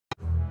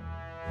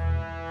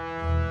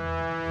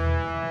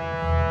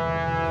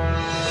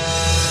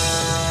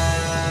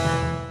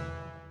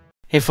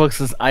Hey folks,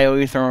 this is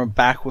ioEther and we're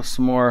back with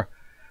some more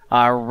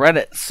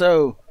Reddit.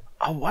 So,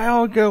 a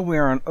while ago we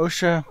were on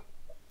OSHA,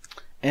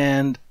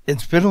 and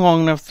it's been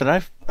long enough that I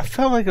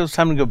felt like it was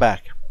time to go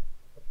back.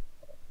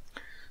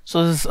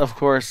 So this is, of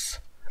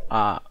course,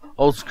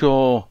 old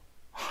school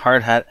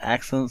hard hat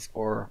accents,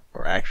 or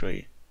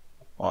actually,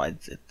 well,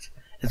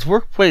 it's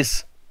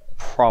workplace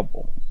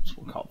problems,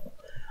 we'll call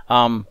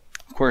them.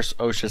 Of course,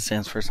 OSHA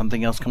stands for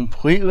something else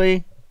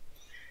completely,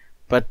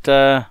 but it's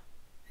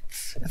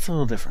a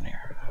little different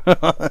here.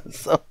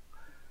 So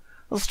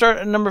let's start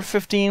at number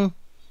 15.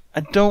 I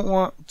don't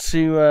want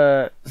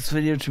to this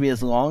video to be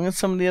as long as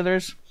some of the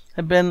others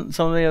have been,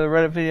 some of the other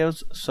Reddit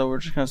videos, so we're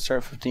just going to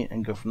start at 15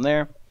 and go from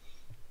there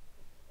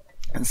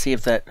and see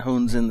if that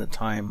hones in the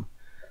time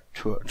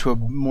to a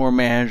more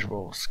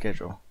manageable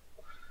schedule.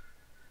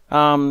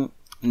 No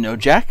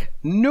jack,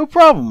 no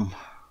problem.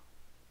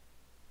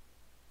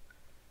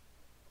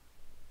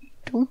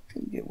 Don't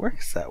think it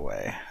works that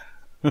way.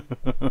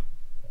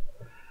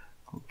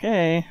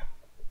 Okay.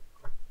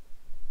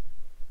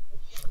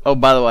 Oh,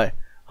 by the way,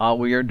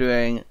 we are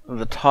doing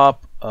the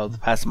top of the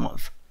past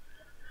month,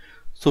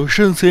 so we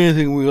shouldn't say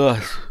anything we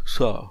last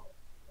saw.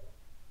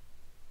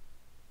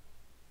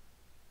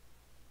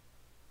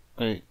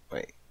 Wait,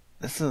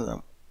 this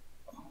isn't.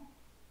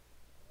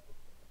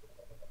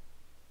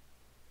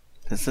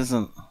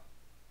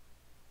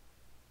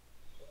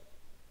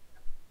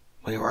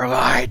 We were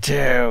lied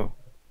to.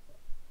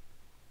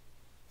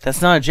 That's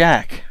not a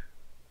jack.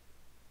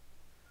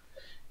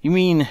 You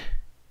mean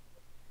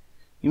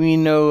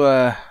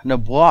no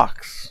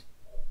blocks?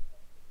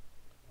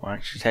 Well,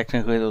 actually,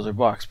 technically those are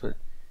blocks, but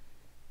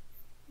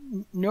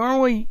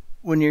normally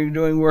when you're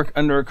doing work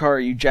under a car,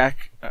 you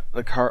jack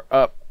the car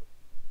up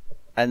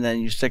and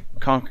then you stick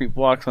concrete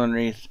blocks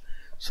underneath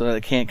so that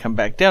it can't come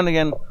back down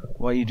again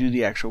while you do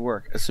the actual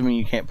work, assuming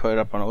you can't put it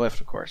up on a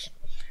lift, of course.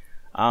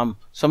 So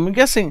I'm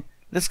guessing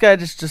this guy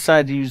just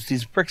decided to use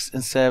these bricks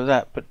instead of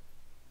that, but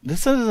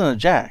this isn't a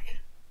jack.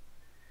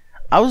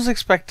 I was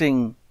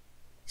expecting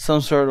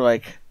some sort of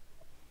like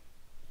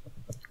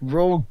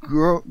rogue.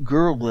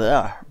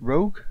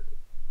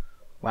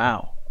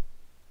 Wow,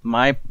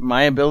 my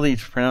ability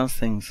to pronounce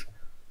things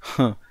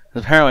is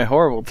apparently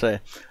horrible today.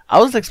 I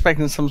was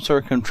expecting some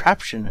sort of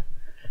contraption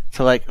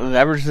to like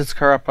leverage this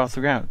car up off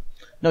the ground.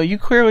 No, you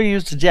clearly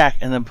used a jack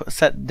and then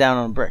set it down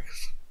on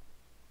bricks.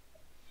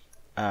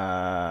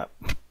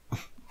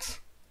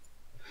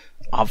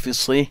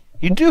 Obviously,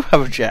 you do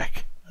have a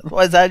jack.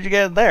 Otherwise, how'd you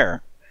get it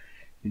there?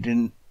 You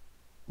didn't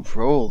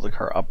roll the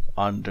car up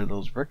onto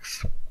those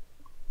bricks.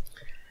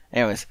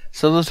 Anyways,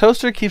 so the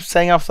toaster keeps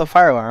setting off the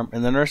fire alarm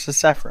in the nurse's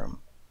staff room.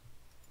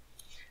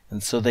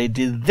 And so they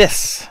did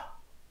this.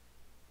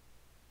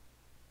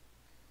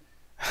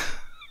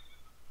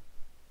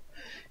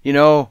 You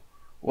know,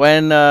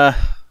 when I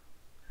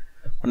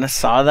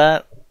saw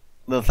that,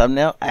 the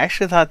thumbnail, I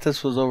actually thought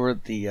this was over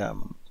at the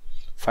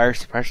fire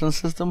suppression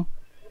system.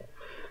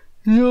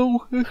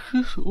 No, it's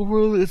just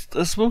over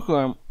the smoke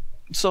alarm.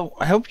 So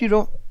I hope you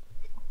don't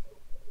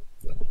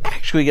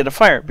actually get a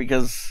fire,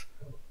 because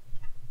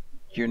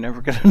you're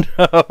never gonna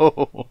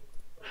know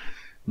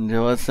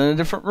until it's in a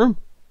different room.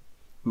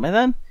 By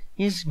then,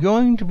 he's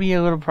going to be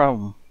a little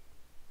problem.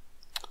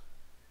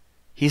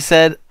 He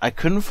said, I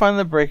couldn't find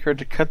the breaker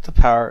to cut the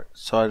power,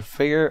 so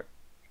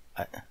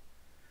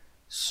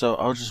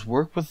I'll just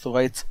work with the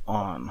lights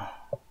on.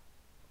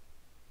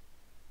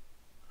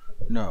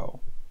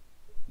 No.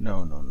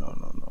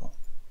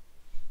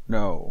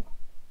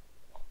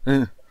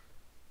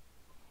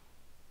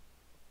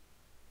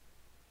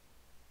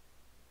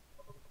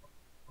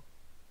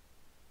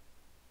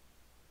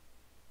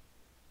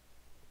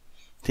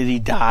 Did he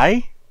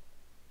die?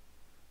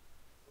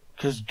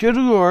 Because good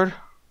lord,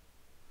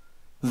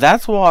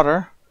 that's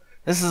water.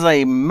 This is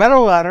a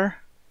metal ladder,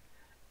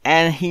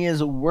 and he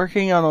is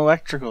working on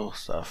electrical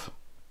stuff.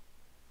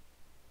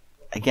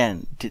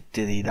 Again, did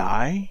he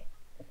die?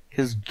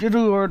 Because good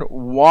lord,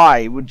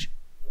 why would you?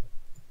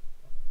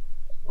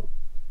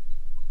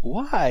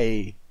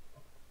 Why?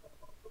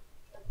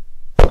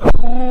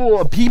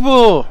 Oh,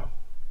 people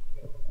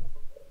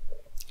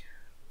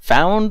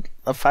found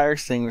a fire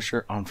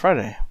extinguisher on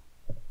Friday.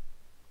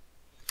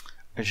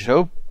 I should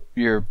hope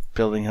your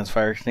building has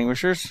fire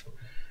extinguishers.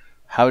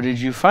 How did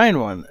you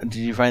find one? Did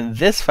you find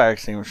this fire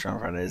extinguisher on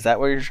Friday? Is that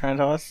what you're trying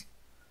to tell us?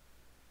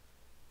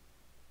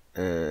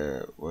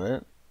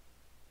 What?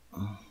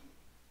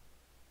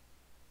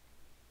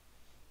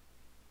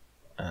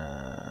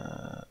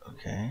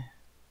 Okay.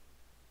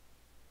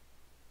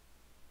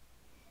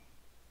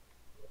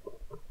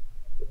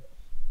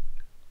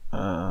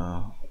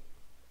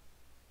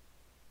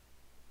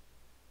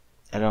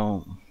 I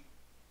don't.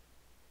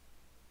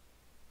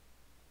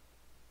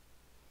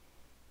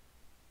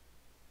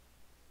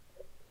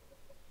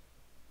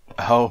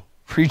 Oh,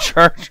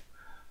 pre-charge?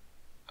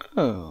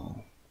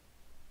 Oh.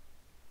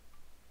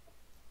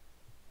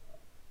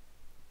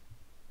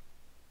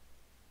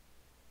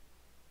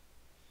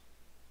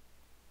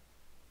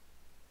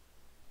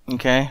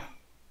 Okay.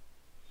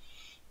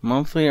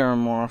 Monthly or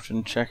more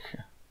often check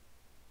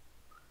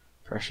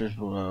Pressure's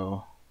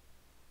below.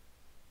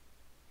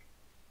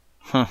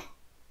 Huh.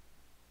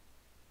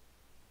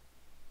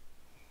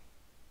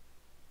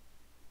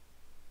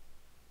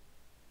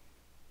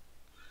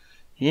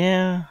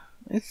 Yeah,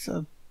 it's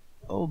a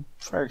old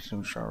fire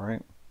extinguisher,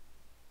 right?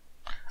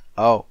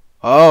 Oh.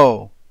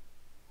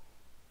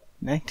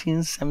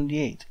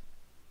 1978.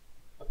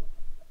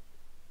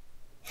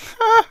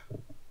 Huh.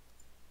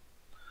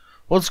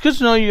 Well, it's good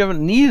to know you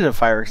haven't needed a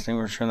fire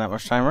extinguisher in that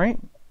much time, right?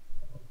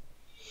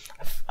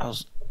 I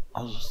was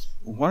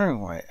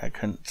wondering why I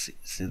couldn't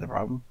see the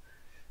problem.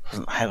 It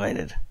wasn't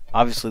highlighted.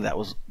 Obviously, that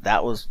was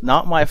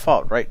not my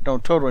fault, right? No,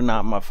 totally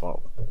not my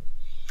fault.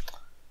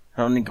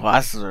 I don't need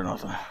glasses or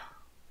nothing.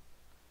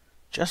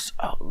 Just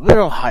a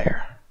little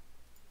higher.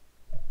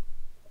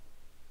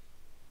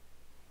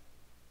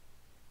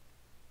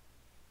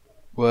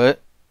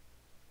 What?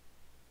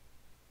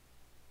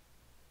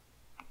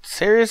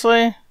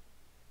 Seriously?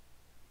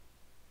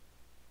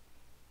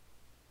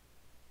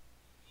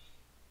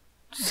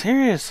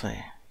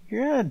 Seriously?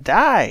 You're gonna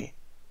die.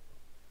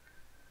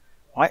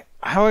 Why?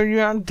 How are you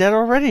not dead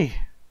already?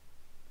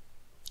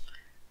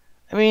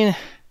 I mean,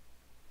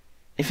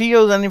 if he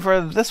goes any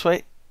further this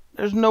way,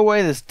 there's no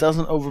way this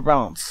doesn't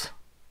overbalance.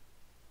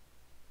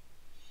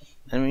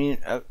 I mean,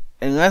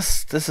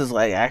 unless this is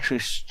like actually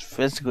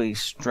physically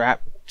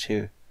strapped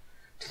to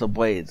the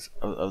blades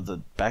of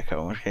the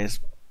backhoe, in which case,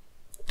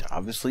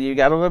 obviously you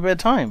got a little bit of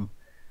time.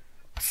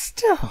 But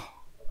still,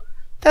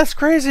 that's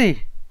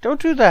crazy.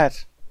 Don't do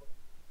that.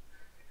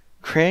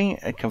 Creating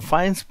a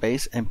confined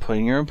space and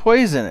putting your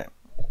employees in it.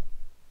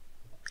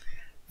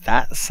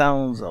 That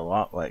sounds a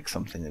lot like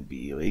something that'd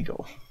be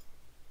illegal.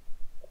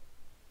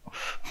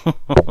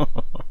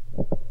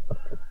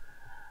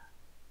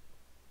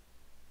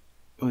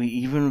 We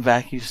even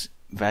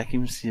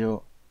vacuum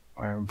seal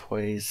our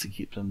employees to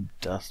keep them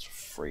dust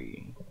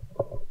free.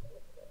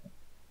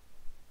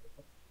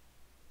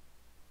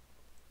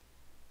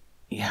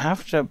 You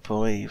have to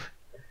believe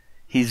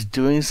he's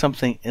doing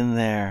something in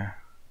there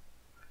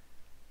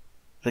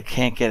that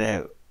can't get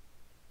out.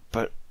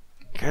 But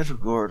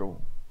good lord.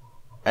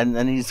 And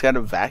then he's got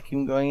a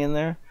vacuum going in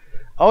there.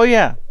 Oh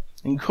yeah,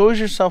 enclose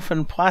yourself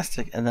in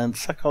plastic and then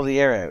suck all the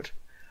air out.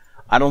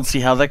 I don't see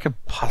how that could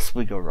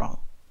possibly go wrong.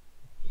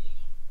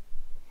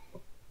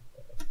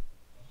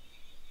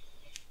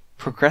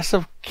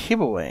 Progressive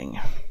cabling.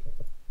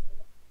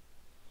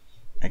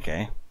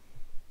 Okay.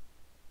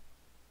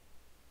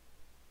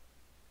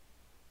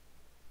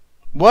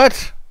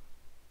 What?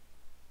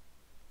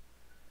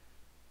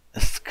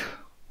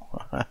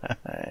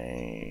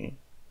 Why?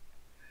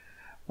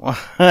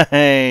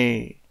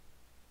 Why?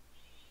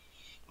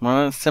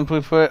 Why not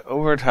simply put it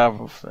over top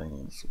of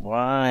things?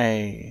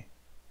 Why?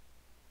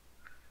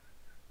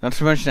 Not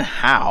to mention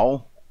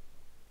how.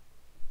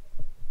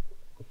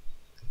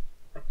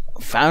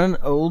 Found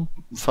an old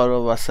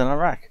photo of us in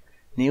Iraq.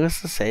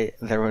 Needless to say,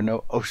 there were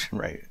no ocean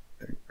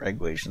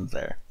regulations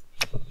there.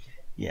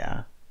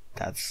 Yeah,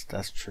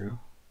 that's true.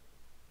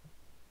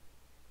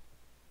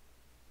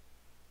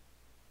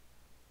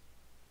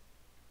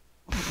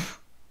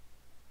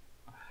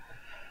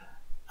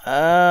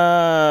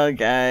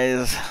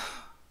 Guys.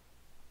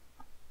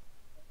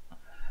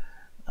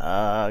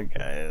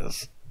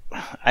 Guys.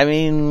 I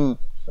mean,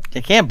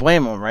 you can't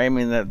blame them, right? I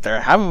mean,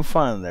 they're having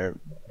fun.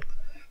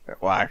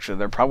 Well, actually,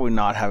 they're probably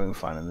not having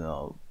fun in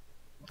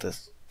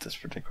this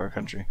particular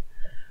country.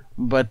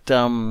 But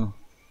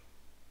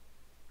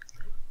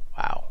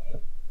wow.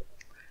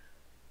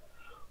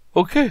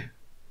 Okay,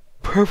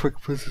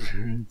 perfect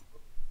position.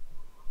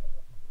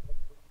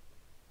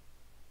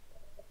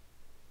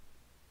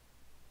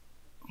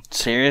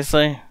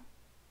 Seriously?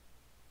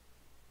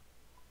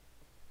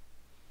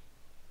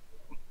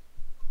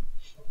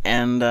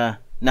 And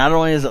not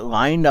only is it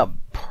lined up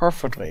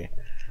perfectly,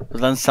 but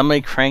then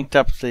somebody cranked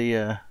up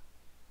the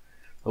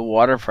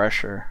water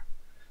pressure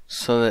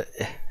so that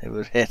it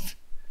would hit.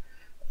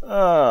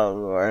 Oh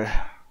Lord.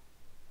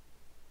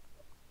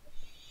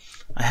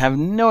 I have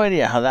no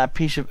idea how that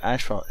piece of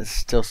asphalt is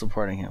still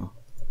supporting him.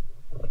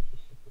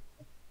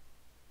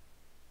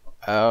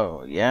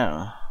 Oh,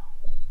 yeah.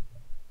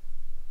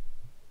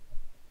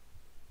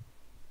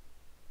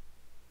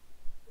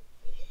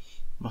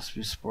 Must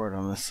be support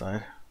on this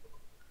side.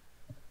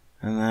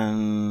 And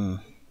then...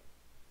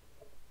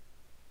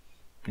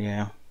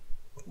 yeah.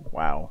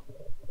 Wow.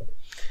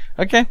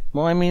 Okay,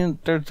 well, I mean,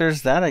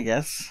 there's that, I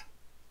guess.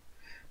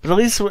 But at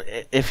least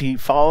if he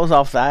falls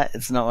off that,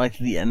 it's not like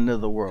the end of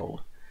the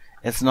world.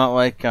 It's not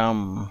like,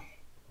 you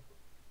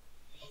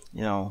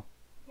know,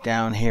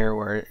 down here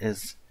where it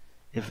is,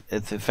 if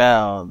it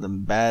fell,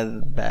 then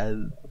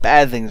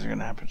bad things are going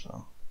to happen to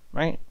them.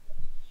 Right?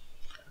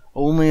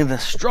 Only the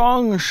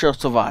strong shall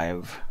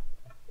survive.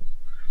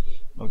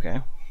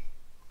 Okay.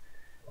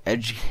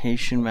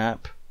 Education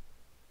map.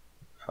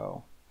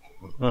 Oh.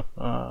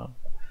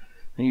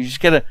 You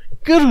just gotta,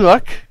 good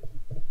luck.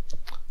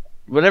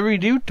 Whatever you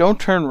do, don't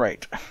turn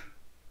right.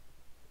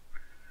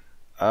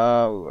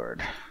 Oh,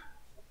 Lord.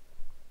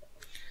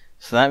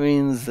 So that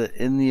means that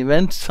in the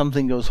event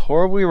something goes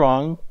horribly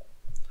wrong,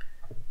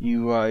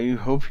 you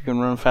hope you can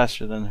run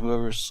faster than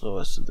whoever's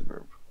slowest in the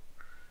group,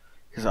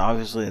 because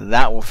obviously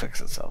that will fix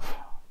itself.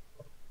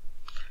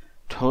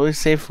 Totally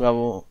safe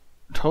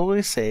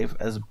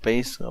as a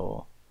base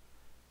level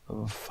of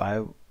a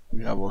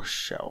 5-level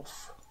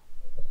shelf.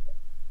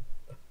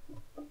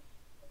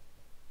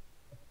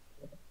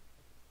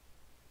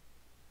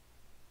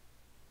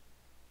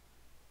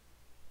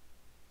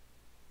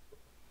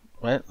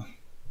 What?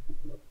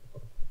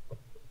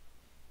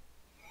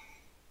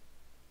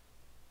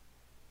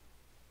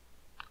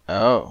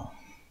 Oh.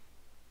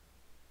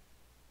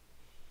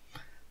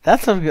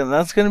 That's going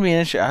to be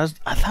an issue. I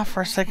thought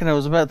for a second it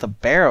was about the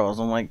barrels.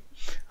 I'm like,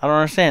 I don't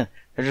understand.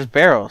 They're just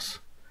barrels.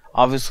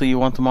 Obviously, you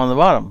want them on the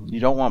bottom. You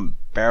don't want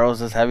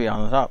barrels this heavy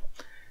on the top.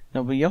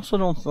 No, but you also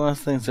don't want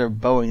things that are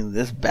bowing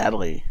this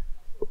badly.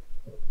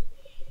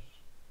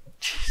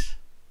 Jeez.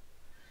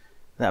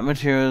 That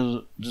material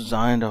is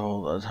designed to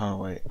hold a ton of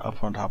weight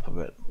up on top of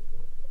it.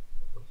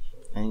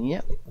 And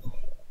yep.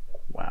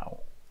 Wow.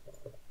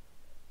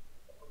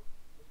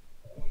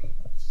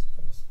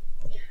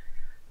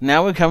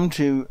 Now we come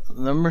to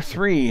number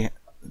 3.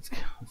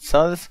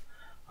 Saw this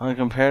on a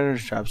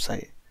competitor's job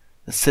site.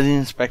 The city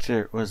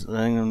inspector was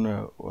letting them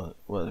know what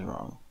was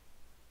wrong.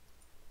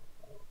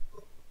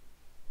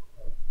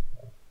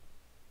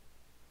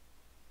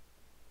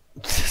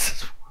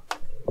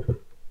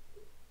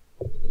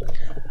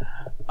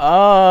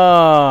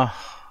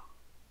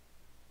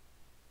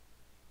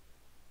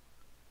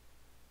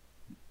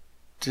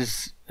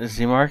 Is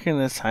he marking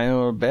this tiny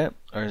little bit,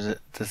 or is it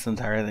this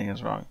entire thing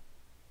is wrong?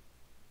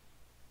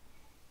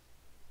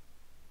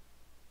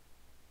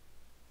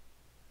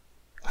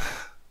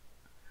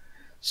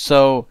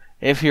 So,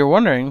 if you're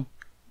wondering,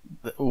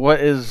 what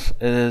is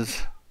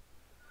the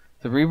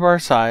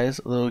rebar size,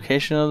 the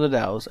location of the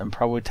dowels, and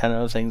probably 10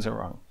 other things are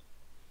wrong.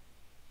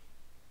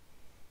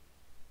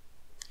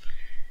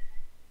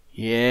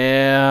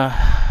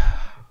 Yeah.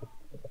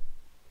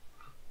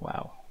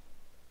 Wow.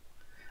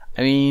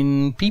 I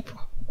mean,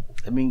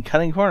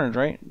 cutting corners,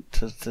 right?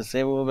 To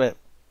save a little bit.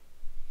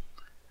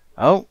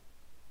 Oh.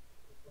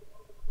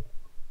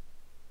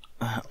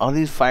 All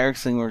these fire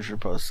extinguisher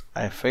posts.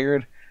 I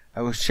figured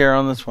I would share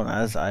on this one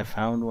as I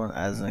found one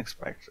as an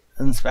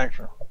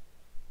inspector.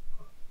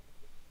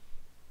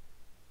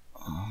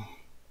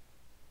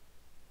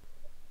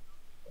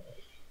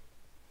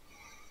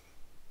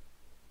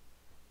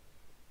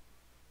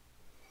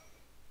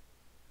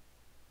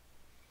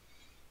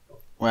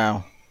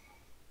 Wow.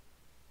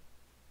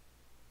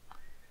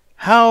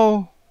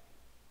 How?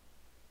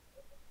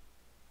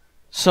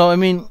 So, I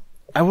mean,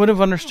 I would have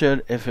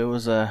understood if it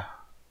was a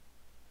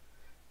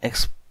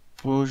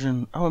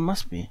explosion. Oh, it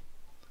must be.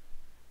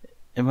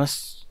 It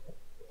must.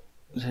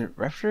 Is it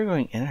refrigerator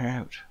going in or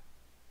out?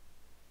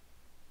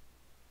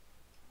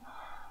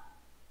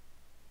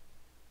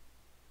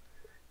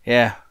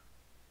 Yeah.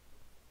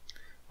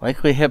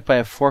 Likely hit by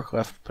a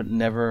forklift, but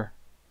never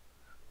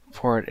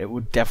poured. It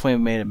would definitely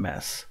have made a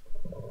mess.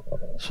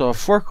 So a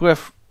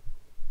forklift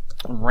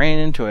ran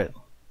into it,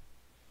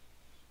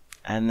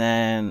 and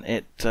then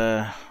it.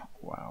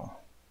 Wow.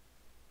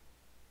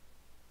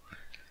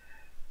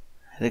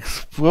 It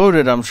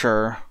exploded, I'm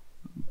sure.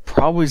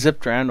 Probably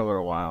zipped around a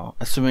little while,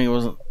 assuming it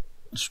wasn't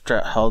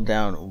held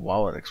down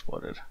while it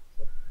exploded.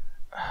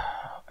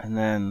 And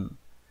then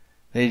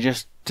they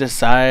just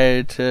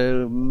decided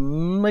to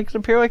make it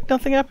appear like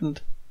nothing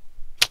happened.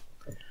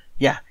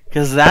 Yeah,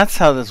 because that's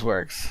how this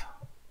works.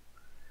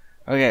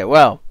 Okay,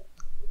 well,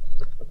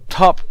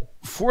 top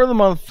for the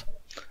month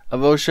of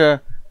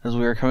OSHA, as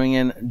we are coming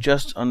in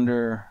just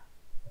under.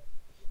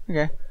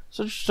 Okay,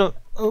 so just a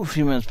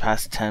few minutes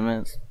past 10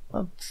 minutes.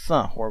 That's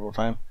not a horrible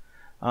time.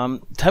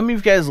 Tell me if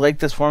you guys like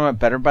this format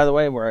better, by the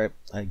way, where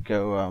I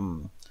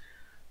go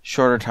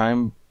shorter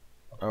time,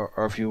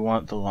 or if you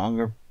want the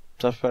longer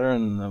stuff better,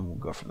 and then we'll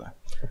go from there.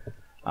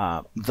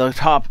 The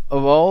top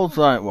of all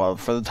time, well,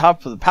 for the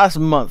top of the past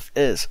month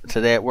is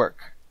Today at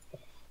Work.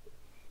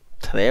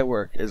 Today at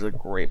Work is a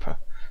great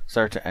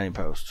start to any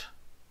post.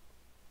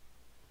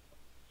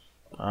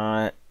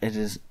 It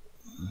is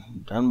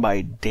done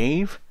by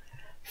Dave.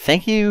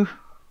 Thank you,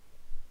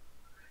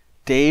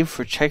 Dave,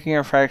 for checking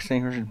our fire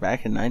extinguishers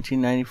back in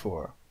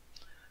 1994.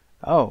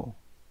 Oh.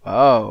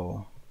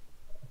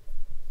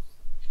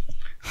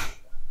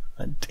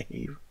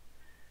 Dave.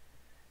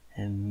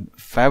 In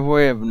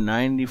February of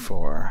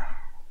 94.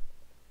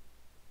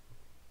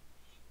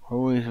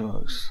 Holy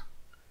smokes.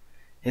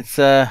 It's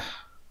a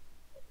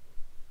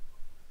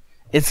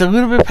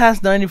little bit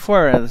past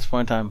 94 at this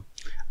point in time.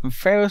 I'm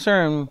fairly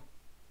certain.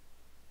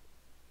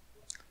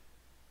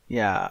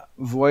 Yeah,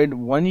 void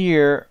 1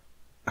 year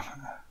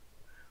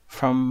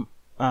from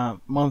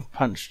month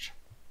punched.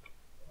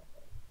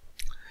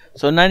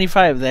 So in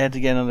 95 they had to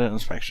get another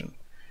inspection.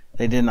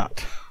 They did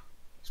not.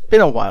 It's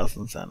been a while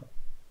since then.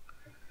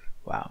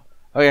 Wow.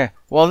 Okay,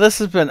 well, this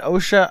has been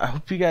OSHA. I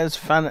hope you guys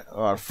found it a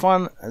lot of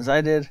fun, as I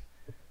did.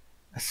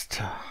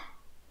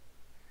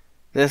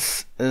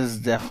 This is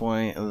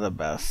definitely the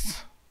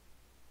best.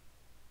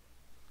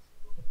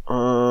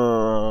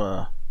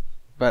 But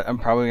I'm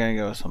probably going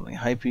to go with something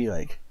hypey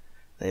like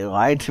They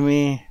lied to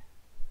me.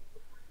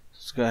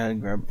 Let's go ahead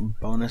and grab a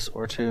bonus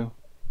or two.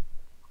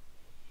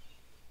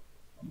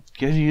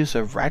 Good use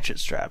of ratchet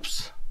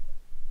straps.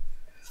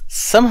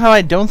 Somehow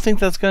I don't think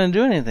that's going to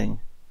do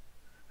anything.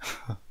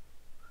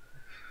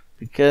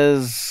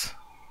 Because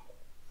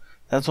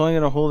that's only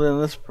going to hold in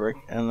this brick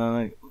and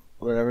then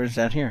whatever's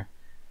down here.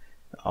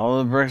 All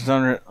the bricks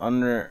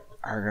under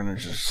are going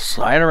to just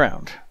slide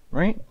around,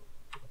 right?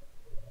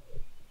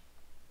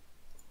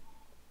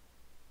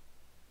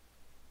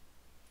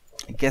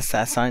 I guess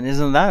that sign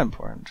isn't that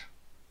important.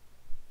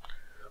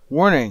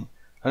 Warning.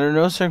 Under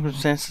no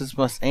circumstances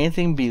must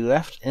anything be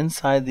left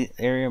inside the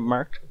area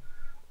marked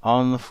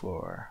on the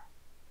floor.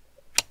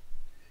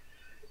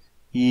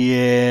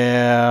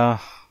 Yeah.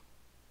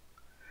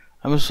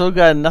 I'm so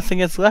glad nothing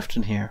gets left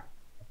in here.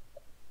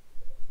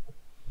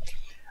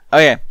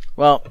 Okay,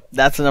 well,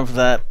 that's enough of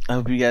that. I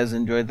hope you guys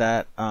enjoyed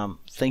that.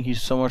 Thank you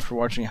so much for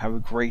watching. Have a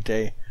great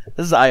day.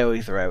 This is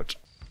ioEther out.